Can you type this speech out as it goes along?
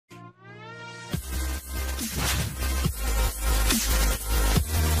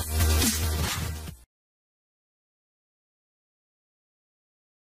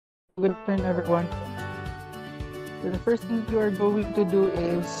Good afternoon, everyone. So the first thing you are going to do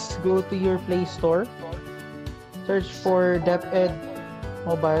is go to your Play Store, search for DepEd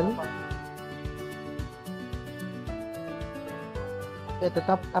Mobile. At the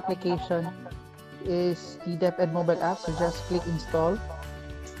top application is the DepEd Mobile app, so just click install.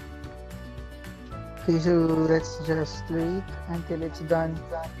 Okay, so let's just wait until it's done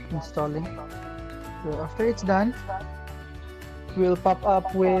installing. So after it's done, will pop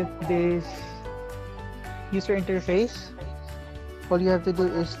up with this user interface. All you have to do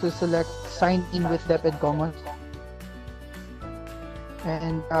is to select sign in with DepEd Commons,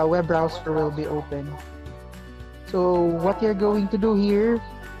 and a web browser will be open. So what you're going to do here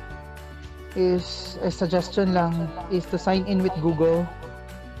is a suggestion lang is to sign in with Google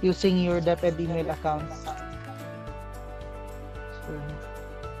using your DepEd email account. So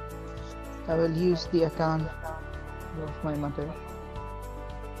I will use the account of my mother.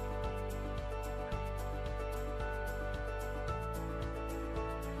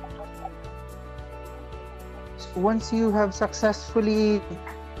 So once you have successfully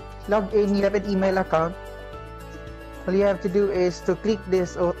logged in your DepEd email account, all you have to do is to click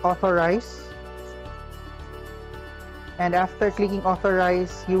this authorize, and after clicking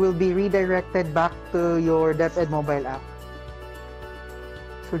authorize, you will be redirected back to your DepEd mobile app.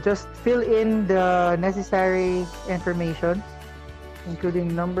 So just fill in the necessary information,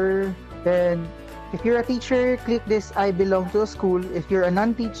 including number. Then if you're a teacher, click this I belong to a school. If you're a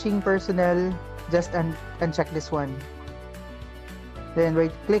non-teaching personnel, just uncheck this one. Then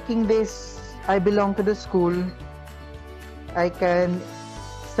by clicking this I belong to the school, I can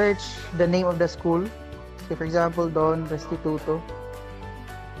search the name of the school. So for example, Don Restituto.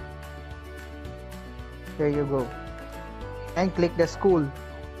 There you go. And click the school.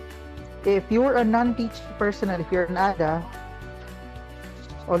 If you're a non-teaching personnel, if you're an ADA,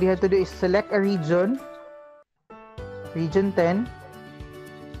 all you have to do is select a region, region 10.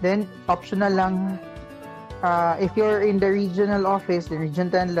 Then optional lang, if you're in the regional office, the region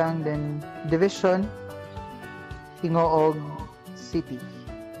 10 lang, then division, Gingoog City.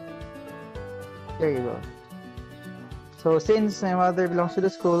 There you go. So since my mother belongs to the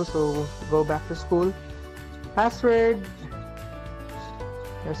school, so go back to school. Password.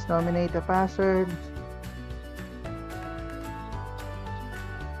 Just nominate a password.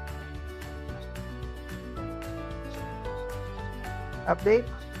 Update.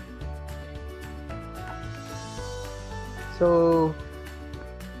 So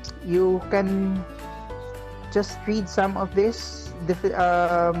you can just read some of this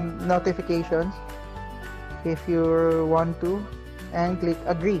notifications if you want to, and click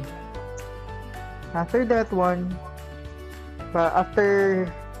agree. After that one, after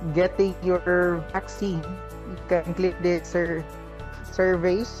getting your vaccine, you can click this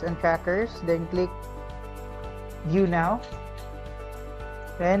surveys and trackers, then click view now.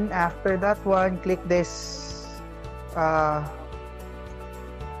 Then after that one, click this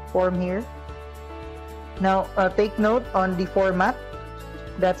form here. Now take note on the format.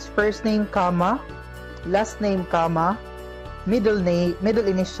 That's first name, comma, last name, comma, middle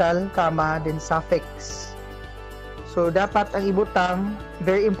initial, comma, then suffix. So dapat ang ibutang,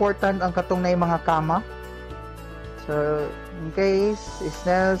 very important ang katong na yung mga comma. So in case is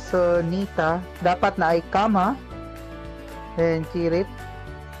Nelsonita, dapat na ay comma, then Quirit,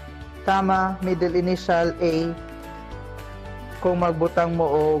 comma, middle initial A. Kung magbutang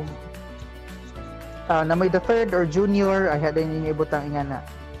mo og na may the third or junior, ay hadin ninyo ibutang nga na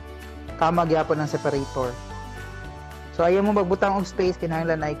comma gyapon ang separator. So ayaw mo magbutang og space,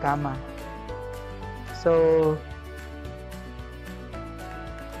 kinahanglan na ay comma. So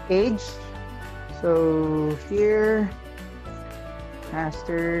age, so here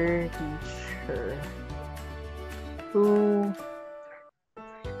master teacher. Who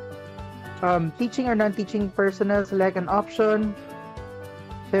teaching or non-teaching personnel, select an option.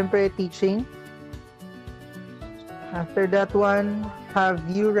 Siyempre teaching. After that one, have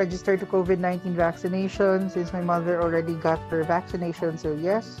you registered to COVID-19 vaccination? Since my mother already got her vaccination, so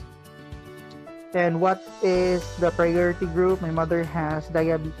yes. And what is the priority group? My mother has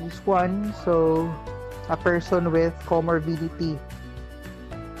diabetes 1, so a person with comorbidity.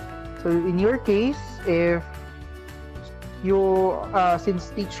 So in your case, if you,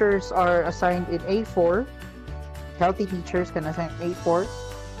 since teachers are assigned in A4, healthy teachers can assign A4.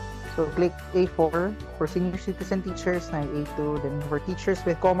 So click A4. For senior citizen teachers, na A2. Then for teachers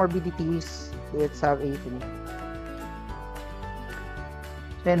with comorbidities, let's have A3.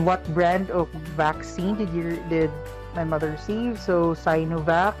 Then what brand of vaccine did my mother receive? So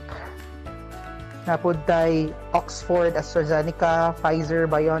Sinovac, Napod tay Oxford, AstraZeneca, Pfizer,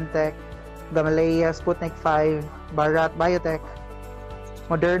 BioNTech, Gamaleya, Sputnik 5, Bharat Biotech,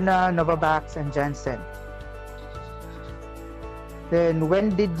 Moderna, Novavax, and Janssen. Then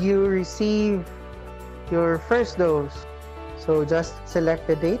when did you receive your first dose? So just select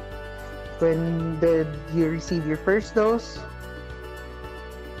the date. When did you receive your first dose?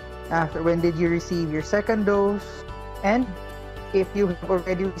 When did you receive your second dose? And if you have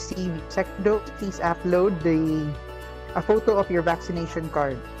already received your second dose, please upload a photo of your vaccination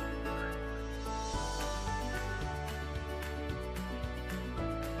card.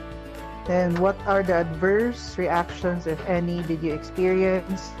 And what are the adverse reactions, if any, did you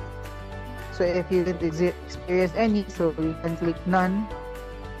experience? So if you didn't experience any, so you can click none.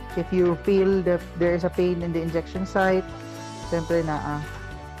 If you feel that there is a pain in the injection site, siyempre na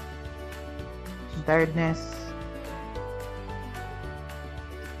tiredness,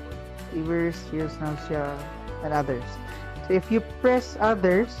 fevers, chills, nausea, and others. So if you press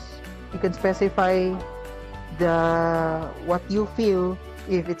others, you can specify what you feel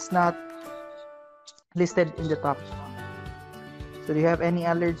if it's not listed in the top. So do you have any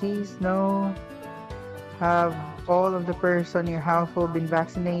allergies? No. Have all of the person in your household been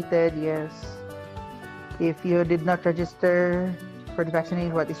vaccinated? Yes. If you did not register for the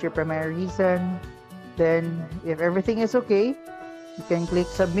vaccination, what is your primary reason? Then if everything is okay, you can click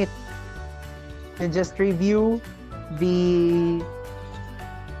submit and just review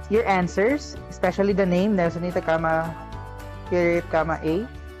your answers, especially the name, Nelsonita, Quirit, A.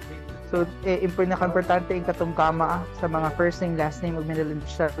 So, pinaka-importante yung katong kama sa mga first name, last name, middle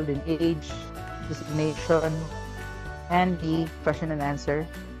initial, then age, designation, and the question and answer.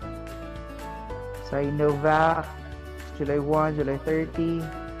 So, Novak, July 1, July 30.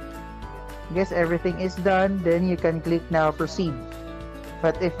 I guess everything is done. Then you can click now proceed.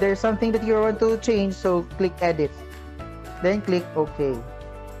 But if there's something that you want to change, so click edit. Then click OK.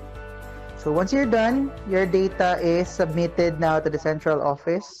 So once you're done, your data is submitted now to the central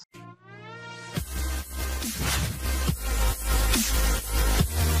office.